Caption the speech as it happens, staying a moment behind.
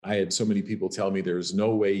I had so many people tell me there's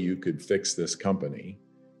no way you could fix this company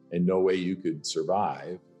and no way you could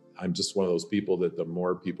survive. I'm just one of those people that the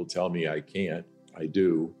more people tell me I can't, I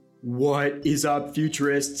do. What is up,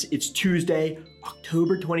 futurists? It's Tuesday,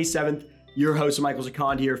 October 27th. Your host, Michael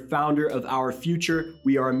Zakand here, founder of Our Future.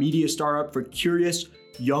 We are a media startup for curious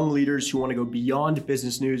young leaders who want to go beyond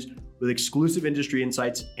business news with exclusive industry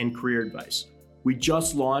insights and career advice. We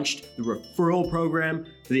just launched the referral program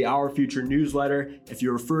for the Our Future newsletter. If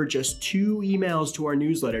you refer just 2 emails to our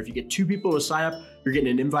newsletter, if you get 2 people to sign up, you're getting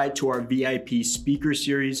an invite to our VIP speaker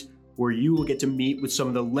series where you will get to meet with some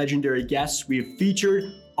of the legendary guests we have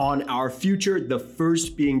featured on Our Future, the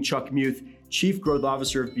first being Chuck Muth, Chief Growth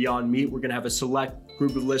Officer of Beyond Meat. We're going to have a select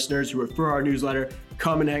group of listeners who refer our newsletter,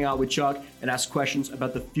 come and hang out with Chuck and ask questions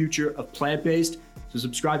about the future of plant-based. So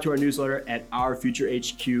subscribe to our newsletter at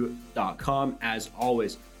ourfuturehq.com as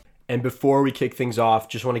always. And before we kick things off,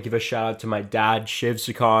 just want to give a shout out to my dad, Shiv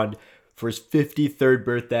Sakand, for his 53rd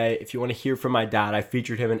birthday. If you want to hear from my dad, I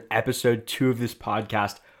featured him in episode 2 of this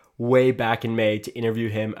podcast way back in May to interview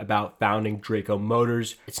him about founding Draco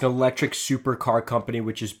Motors. It's an electric supercar company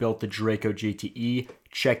which has built the Draco GTE.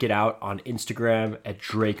 Check it out on Instagram at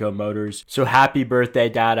Draco Motors. So happy birthday,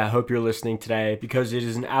 Dad. I hope you're listening today because it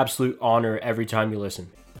is an absolute honor every time you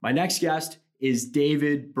listen. My next guest is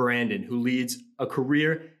David Brandon, who leads a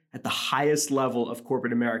career at the highest level of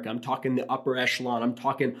corporate America. I'm talking the upper echelon. I'm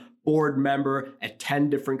talking board member at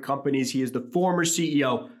 10 different companies. He is the former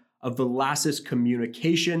CEO of Velasas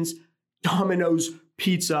Communications, Domino's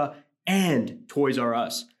Pizza, and Toys R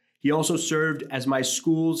Us. He also served as my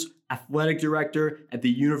school's athletic director at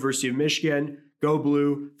the University of Michigan, Go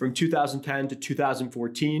Blue, from 2010 to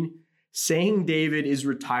 2014. Saying David is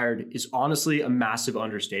retired is honestly a massive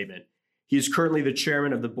understatement. He is currently the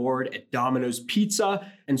chairman of the board at Domino's Pizza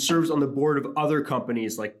and serves on the board of other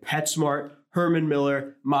companies like PetSmart, Herman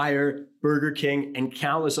Miller, Meijer, Burger King, and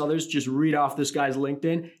countless others. Just read off this guy's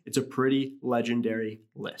LinkedIn. It's a pretty legendary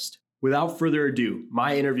list. Without further ado,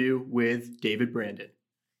 my interview with David Brandon.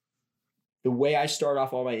 The way I start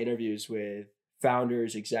off all my interviews with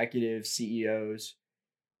founders, executives, CEOs,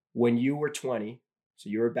 when you were 20, so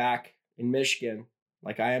you were back in Michigan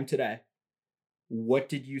like I am today, what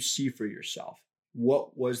did you see for yourself?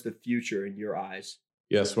 What was the future in your eyes?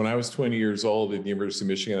 Yes, when I was 20 years old at the University of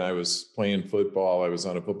Michigan, I was playing football. I was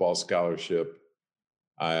on a football scholarship.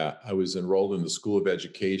 I was enrolled in the School of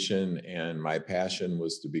Education, and my passion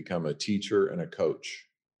was to become a teacher and a coach.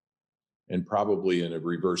 And probably in a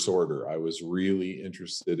reverse order, I was really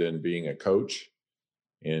interested in being a coach.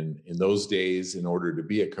 And in those days, in order to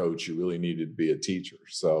be a coach, you really needed to be a teacher.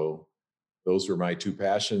 So those were my 2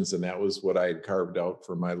 passions, and that was what I had carved out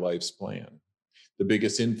for my life's plan. The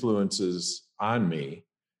biggest influences on me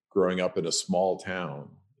growing up in a small town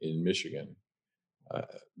in Michigan,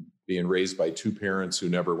 being raised by 2 parents who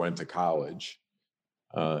never went to college.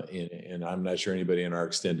 And I'm not sure anybody in our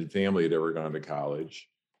extended family had ever gone to college.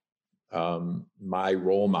 My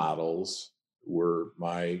role models were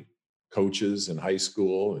my coaches in high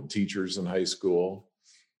school and teachers in high school.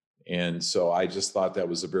 And so I just thought that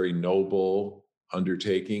was a very noble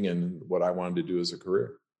undertaking and what I wanted to do as a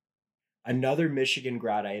career. Another Michigan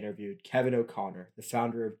grad I interviewed, Kevin O'Connor, the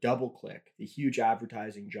founder of DoubleClick, the huge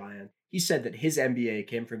advertising giant. He said that his MBA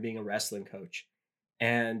came from being a wrestling coach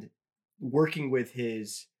and working with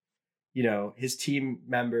his team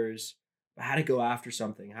members, how to go after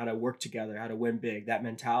something, how to work together, how to win big, that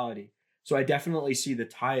mentality. So I definitely see the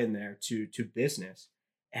tie in there to business.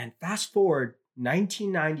 And fast forward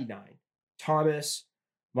 1999, Thomas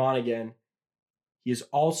Monaghan, he is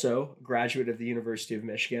also a graduate of the University of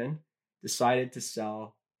Michigan, decided to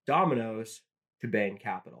sell Domino's to Bain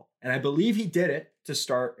Capital. And I believe he did it to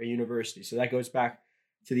start a university. So that goes back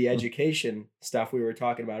to the education stuff we were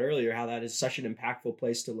talking about earlier, how that is such an impactful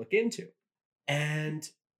place to look into. And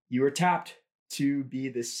you were tapped to be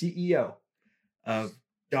the CEO of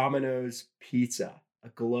Domino's Pizza, a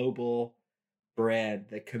global brand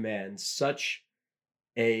that commands such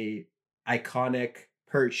a iconic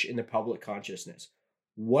perch in the public consciousness.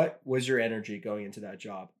 What was your energy going into that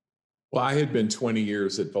job? Well, I had been 20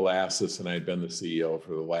 years at Velasas, and I'd been the CEO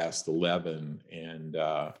for the last 11, and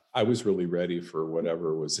I was really ready for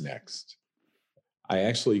whatever was next. I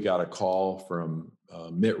actually got a call from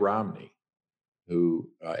Mitt Romney, who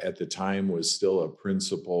at the time was still a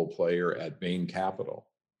principal player at Bain Capital.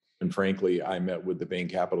 And frankly, I met with the Bain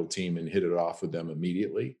Capital team and hit it off with them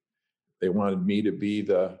immediately. They wanted me to be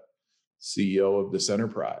the CEO of this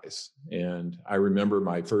enterprise. And I remember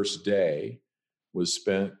my first day was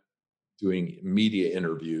spent doing media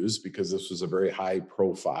interviews because this was a very high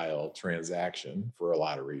profile transaction for a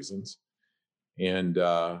lot of reasons. And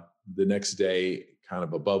the next day, kind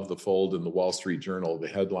of above the fold in the Wall Street Journal, the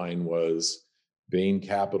headline was Bain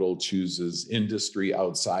Capital chooses industry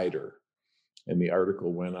outsider. And the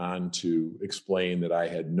article went on to explain that I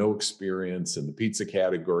had no experience in the pizza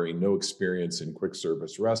category, no experience in quick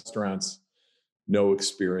service restaurants, no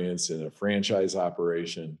experience in a franchise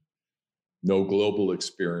operation, no global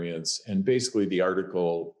experience. And basically, the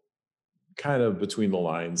article kind of between the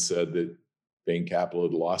lines said that Bain Capital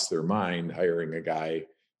had lost their mind hiring a guy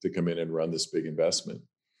to come in and run this big investment.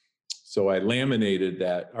 So I laminated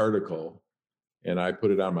that article and I put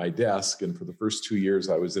it on my desk. And for the first 2 years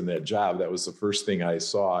I was in that job, that was the first thing I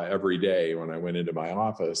saw every day when I went into my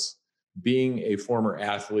office. Being a former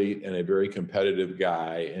athlete and a very competitive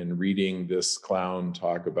guy and reading this clown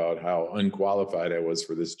talk about how unqualified I was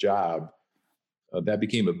for this job, that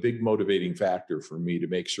became a big motivating factor for me to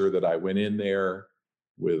make sure that I went in there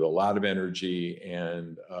with a lot of energy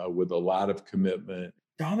and with a lot of commitment.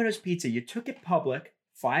 Domino's Pizza, you took it public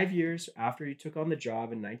 5 years after you took on the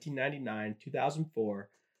job in 1999, 2004,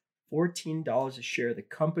 $14 a share. The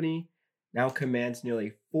company now commands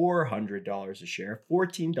nearly $400 a share,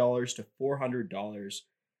 $14 to $400.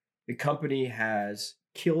 The company has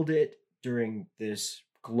killed it during this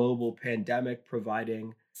global pandemic,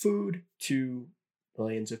 providing food to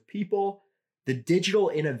millions of people. The digital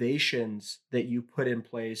innovations that you put in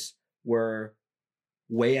place were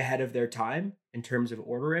way ahead of their time in terms of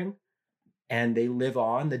ordering, and they live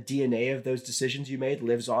on. The DNA of those decisions you made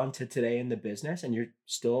lives on to today in the business, and you're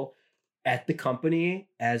still at the company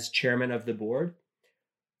as chairman of the board.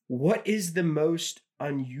 What is the most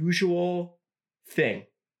unusual thing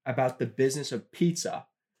about the business of pizza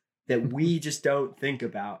that we just don't think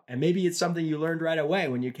about? And maybe it's something you learned right away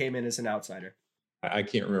when you came in as an outsider. I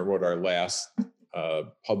can't remember what our last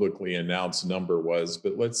publicly announced number was,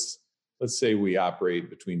 but let's say we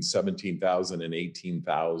operate between 17,000 and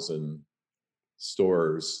 18,000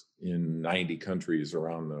 stores in 90 countries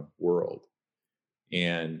around the world.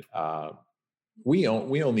 And we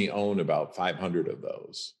only own about 500 of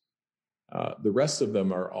those. The rest of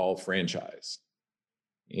them are all franchise.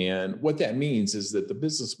 And what that means is that the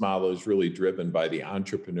business model is really driven by the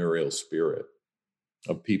entrepreneurial spirit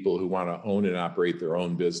of people who want to own and operate their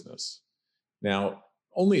own business. Now,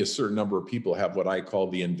 only a certain number of people have what I call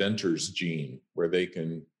the inventor's gene, where they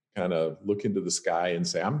can kind of look into the sky and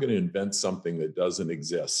say, I'm going to invent something that doesn't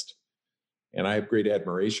exist. And I have great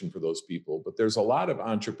admiration for those people. But there's a lot of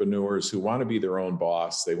entrepreneurs who want to be their own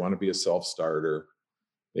boss. They want to be a self-starter.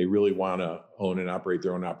 They really want to own and operate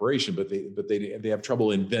their own operation, but they have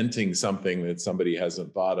trouble inventing something that somebody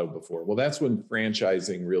hasn't thought of before. Well, that's when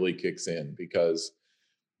franchising really kicks in, because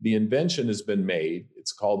the invention has been made.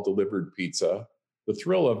 It's called delivered pizza. The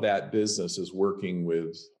thrill of that business is working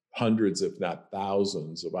with hundreds, if not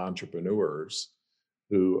thousands, of entrepreneurs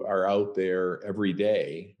who are out there every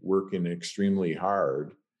day working extremely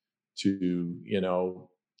hard to,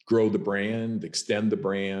 grow the brand, extend the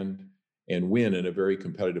brand, and win in a very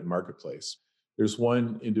competitive marketplace. There's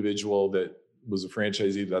one individual that was a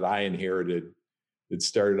franchisee that I inherited that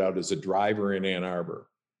started out as a driver in Ann Arbor.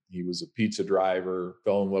 He was a pizza driver,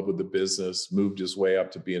 fell in love with the business, moved his way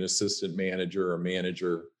up to be an assistant manager or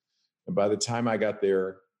manager. And by the time I got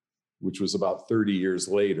there, which was about 30 years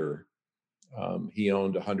later, he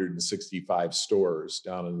owned 165 stores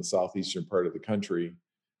down in the southeastern part of the country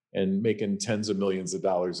and making tens of millions of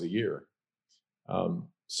dollars a year.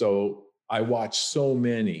 So I watched so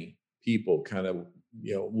many people kind of,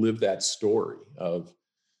 live that story of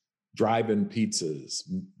driving pizzas,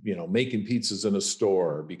 making pizzas in a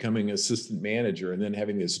store, becoming assistant manager, and then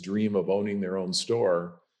having this dream of owning their own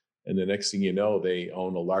store. And the next thing you know, they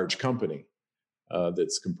own a large company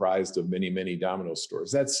that's comprised of many, many Domino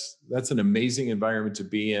stores. That's an amazing environment to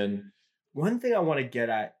be in. One thing I want to get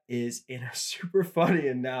at is in a super funny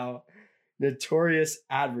and now notorious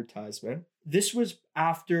advertisement. This was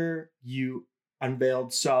after you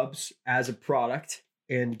unveiled subs as a product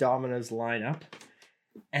in Domino's lineup,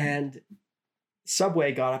 and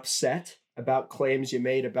Subway got upset about claims you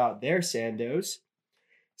made about their Sandos.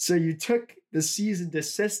 So you took the cease and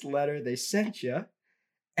desist letter they sent you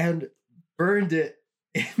and burned it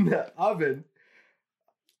in the oven.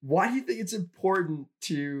 Why do you think it's important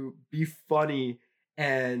to be funny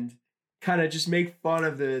and kind of just make fun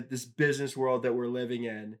of this business world that we're living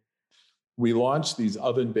in? We launched these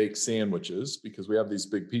oven-baked sandwiches because we have these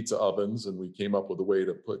big pizza ovens, and we came up with a way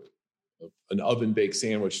to put an oven-baked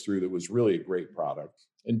sandwich through that was really a great product.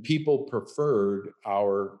 And people preferred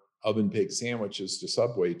our oven-baked sandwiches to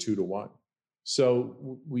Subway 2-1.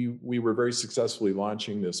 So we were very successfully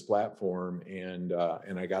launching this platform, and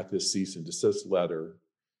I got this cease and desist letter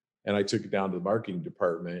And I took it down to the marketing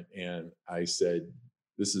department and I said,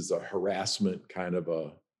 this is a harassment kind of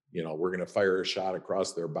we're going to fire a shot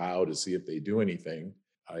across their bow to see if they do anything.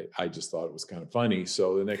 I just thought it was kind of funny.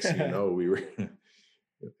 So the next thing you know,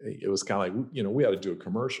 it was kind of like, we had to do a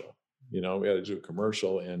commercial,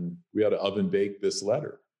 and we had to oven bake this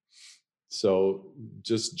letter. So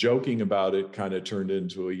just joking about it kind of turned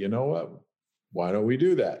into why don't we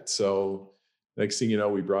do that? So next thing you know,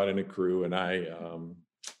 we brought in a crew and I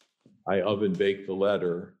oven baked the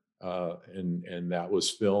letter, and that was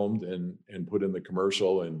filmed and put in the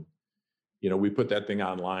commercial. And, we put that thing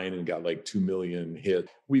online and got like 2 million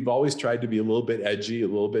hits. We've always tried to be a little bit edgy, a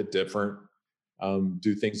little bit different,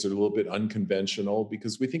 do things that are a little bit unconventional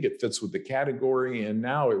because we think it fits with the category. And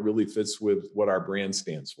now it really fits with what our brand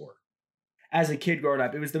stands for. As a kid growing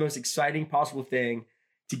up, it was the most exciting possible thing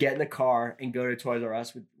to get in the car and go to Toys R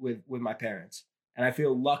Us with my parents. And I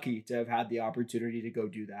feel lucky to have had the opportunity to go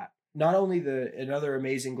do that. Not only another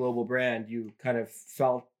amazing global brand, you kind of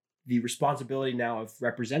felt the responsibility now of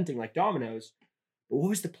representing like Domino's, but what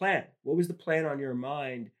was the plan? What was the plan on your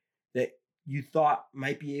mind that you thought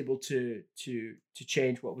might be able to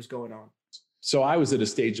change what was going on? So I was at a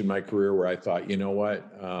stage in my career where I thought, you know what?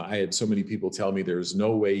 I had so many people tell me there's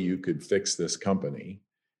no way you could fix this company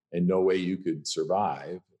and no way you could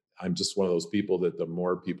survive. I'm just one of those people that the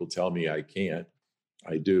more people tell me I can't,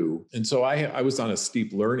 I do. And so I was on a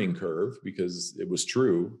steep learning curve because it was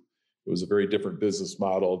true. It was a very different business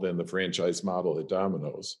model than the franchise model at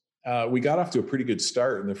Domino's. We got off to a pretty good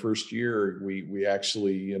start in the first year. We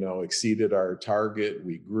actually, exceeded our target.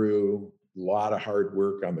 We grew, a lot of hard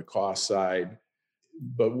work on the cost side,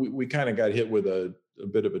 but we kind of got hit with a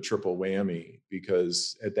bit of a triple whammy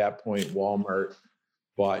because at that point, Walmart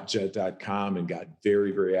bought Jet.com and got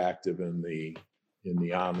very, very active in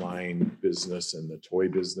the online business and the toy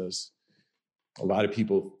business. A lot of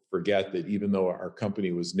people forget that even though our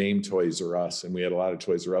company was named Toys R Us and we had a lot of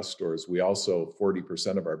Toys R Us stores, we also,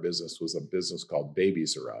 40% of our business was a business called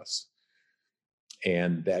Babies R Us.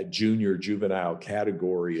 And that juvenile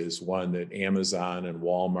category is one that Amazon and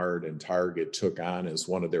Walmart and Target took on as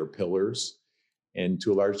one of their pillars, and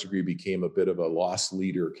to a large degree became a bit of a loss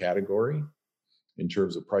leader category in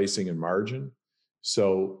terms of pricing and margin.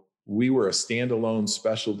 So we were a standalone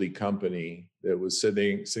specialty company that was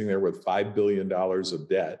sitting there with $5 billion of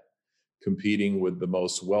debt, competing with the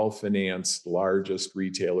most well-financed, largest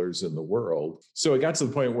retailers in the world. So it got to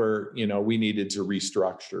the point where, we needed to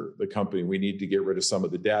restructure the company. We needed to get rid of some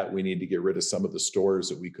of the debt. We needed to get rid of some of the stores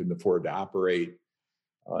that we couldn't afford to operate.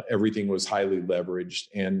 Everything was highly leveraged.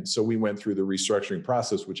 And so we went through the restructuring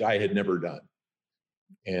process, which I had never done.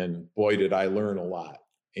 And boy, did I learn a lot.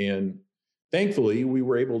 And thankfully, we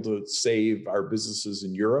were able to save our businesses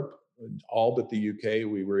in Europe, all but the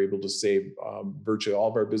UK. We were able to save virtually all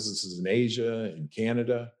of our businesses in Asia and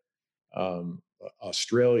Canada,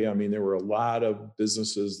 Australia. I mean, there were a lot of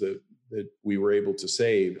businesses that we were able to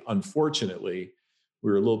save. Unfortunately,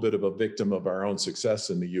 we were a little bit of a victim of our own success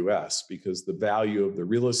in the US because the value of the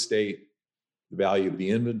real estate, the value of the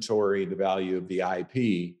inventory, the value of the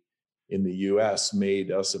IP in the US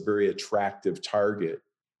made us a very attractive target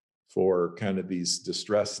for kind of these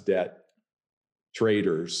distressed debt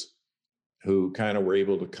traders who kind of were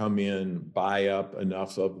able to come in, buy up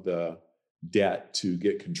enough of the debt to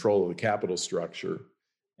get control of the capital structure.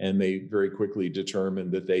 And they very quickly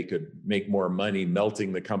determined that they could make more money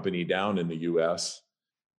melting the company down in the US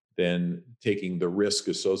than taking the risk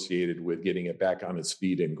associated with getting it back on its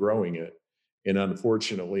feet and growing it. And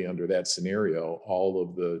unfortunately, under that scenario, all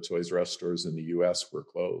of the Toys R Us stores in the US were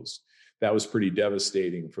closed. That was pretty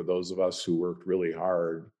devastating for those of us who worked really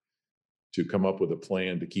hard to come up with a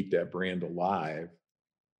plan to keep that brand alive.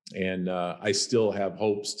 And I still have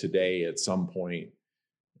hopes today at some point,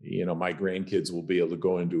 my grandkids will be able to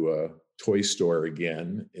go into a toy store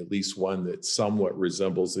again, at least one that somewhat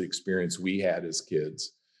resembles the experience we had as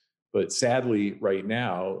kids. But sadly, right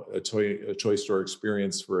now, a toy store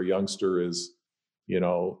experience for a youngster is,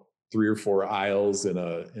 3 or 4 aisles in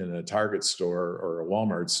a Target store or a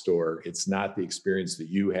Walmart store. It's not the experience that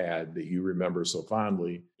you had that you remember so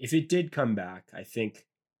fondly. If it did come back, I think.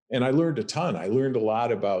 And I learned a ton. I learned a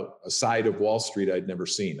lot about a side of Wall Street I'd never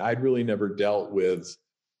seen. I'd really never dealt with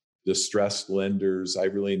distressed lenders. I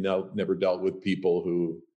really never dealt with people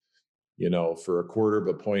who, for a quarter of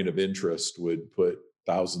a point of interest would put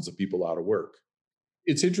thousands of people out of work.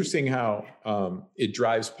 It's interesting how it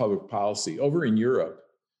drives public policy. Over in Europe,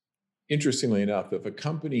 interestingly enough, if a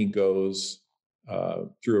company goes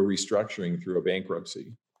through a restructuring, through a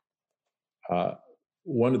bankruptcy,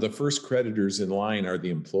 one of the first creditors in line are the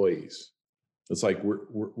employees. It's like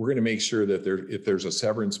we're going to make sure that if there's a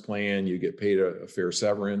severance plan, you get paid a fair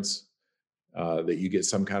severance, that you get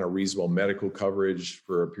some kind of reasonable medical coverage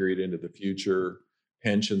for a period into the future.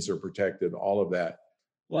 Pensions are protected, all of that.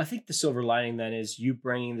 Well, I think the silver lining then is you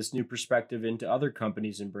bringing this new perspective into other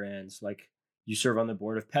companies and brands. Like you serve on the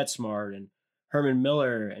board of PetSmart and Herman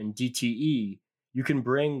Miller and DTE. You can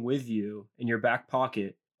bring with you in your back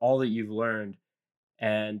pocket all that you've learned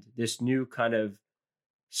and this new kind of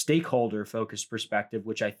stakeholder focused perspective,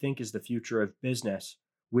 which I think is the future of business,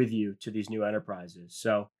 with you to these new enterprises.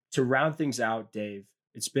 So to round things out, Dave,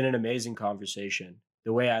 it's been an amazing conversation.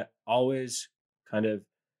 The way I always kind of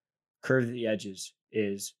curve the edges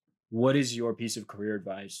is, what is your piece of career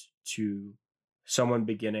advice to someone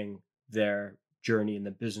beginning their journey in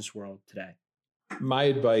the business world today? My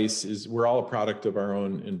advice is we're all a product of our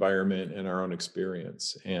own environment and our own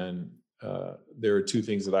experience. And there are two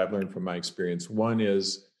things that I've learned from my experience. One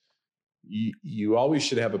is you always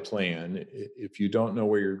should have a plan. If you don't know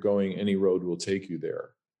where you're going, any road will take you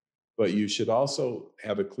there. But you should also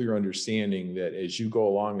have a clear understanding that as you go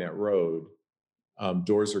along that road,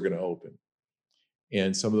 doors are going to open.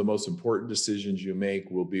 And some of the most important decisions you make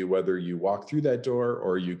will be whether you walk through that door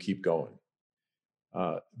or you keep going.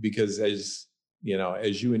 Because as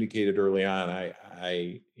you indicated early on,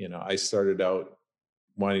 I started out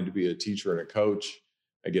wanting to be a teacher and a coach.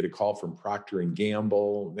 I get a call from Procter and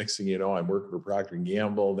Gamble. Next thing you know, I'm working for Procter and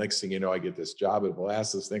Gamble. Next thing you know, I get this job at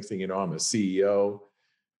Velasquez. Next thing you know, I'm a CEO.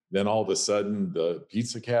 Then all of a sudden, the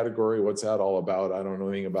pizza category, what's that all about? I don't know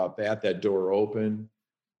anything about that. That door opened.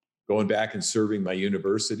 Going back and serving my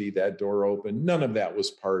university, that door opened. None of that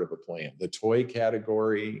was part of a plan. The toy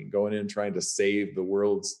category, going in trying to save the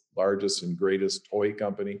world's largest and greatest toy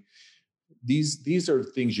company. These are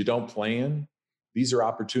things you don't plan. These are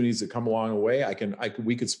opportunities that come along the way.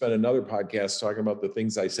 We could spend another podcast talking about the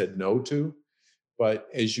things I said no to. But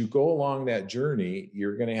as you go along that journey,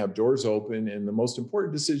 you're going to have doors open. And the most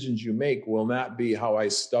important decisions you make will not be how I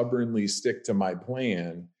stubbornly stick to my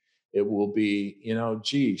plan. It will be,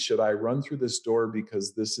 should I run through this door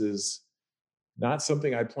because this is not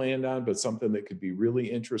something I planned on, but something that could be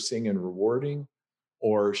really interesting and rewarding?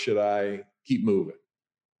 Or should I keep moving?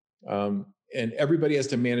 And everybody has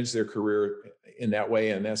to manage their career in that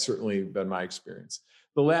way. And that's certainly been my experience.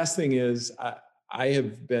 The last thing is I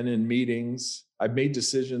have been in meetings. I've made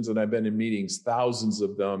decisions and I've been in meetings, thousands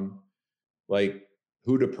of them, like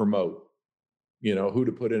who to promote, who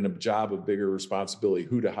to put in a job of bigger responsibility,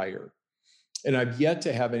 who to hire. And I've yet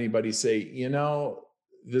to have anybody say,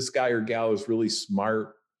 this guy or gal is really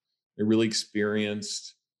smart, they're really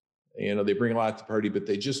experienced, they bring a lot to the party, but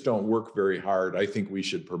they just don't work very hard. I think we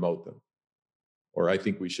should promote them, or I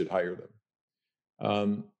think we should hire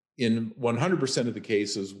them. In 100% of the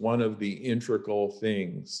cases, one of the integral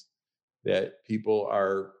things that people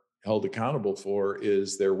are held accountable for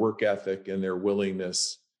is their work ethic and their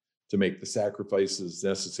willingness to make the sacrifices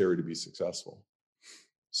necessary to be successful.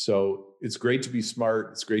 So it's great to be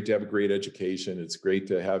smart. It's great to have a great education. It's great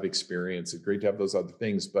to have experience. It's great to have those other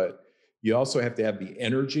things, but you also have to have the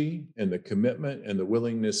energy and the commitment and the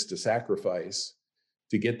willingness to sacrifice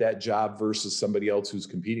to get that job versus somebody else who's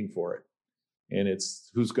competing for it. And it's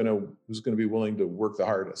who's going to be willing to work the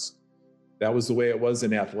hardest. That was the way it was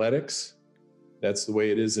in athletics. That's the way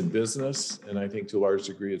it is in business. And I think to a large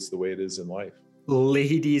degree, it's the way it is in life.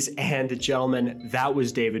 Ladies and gentlemen, that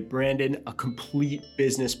was David Brandon, a complete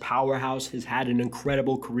business powerhouse, has had an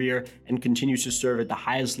incredible career and continues to serve at the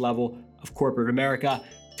highest level of corporate America,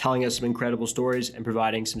 telling us some incredible stories and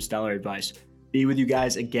providing some stellar advice. Be with you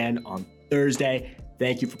guys again on Thursday.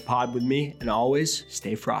 Thank you for pod with me, and always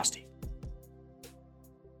stay frosty.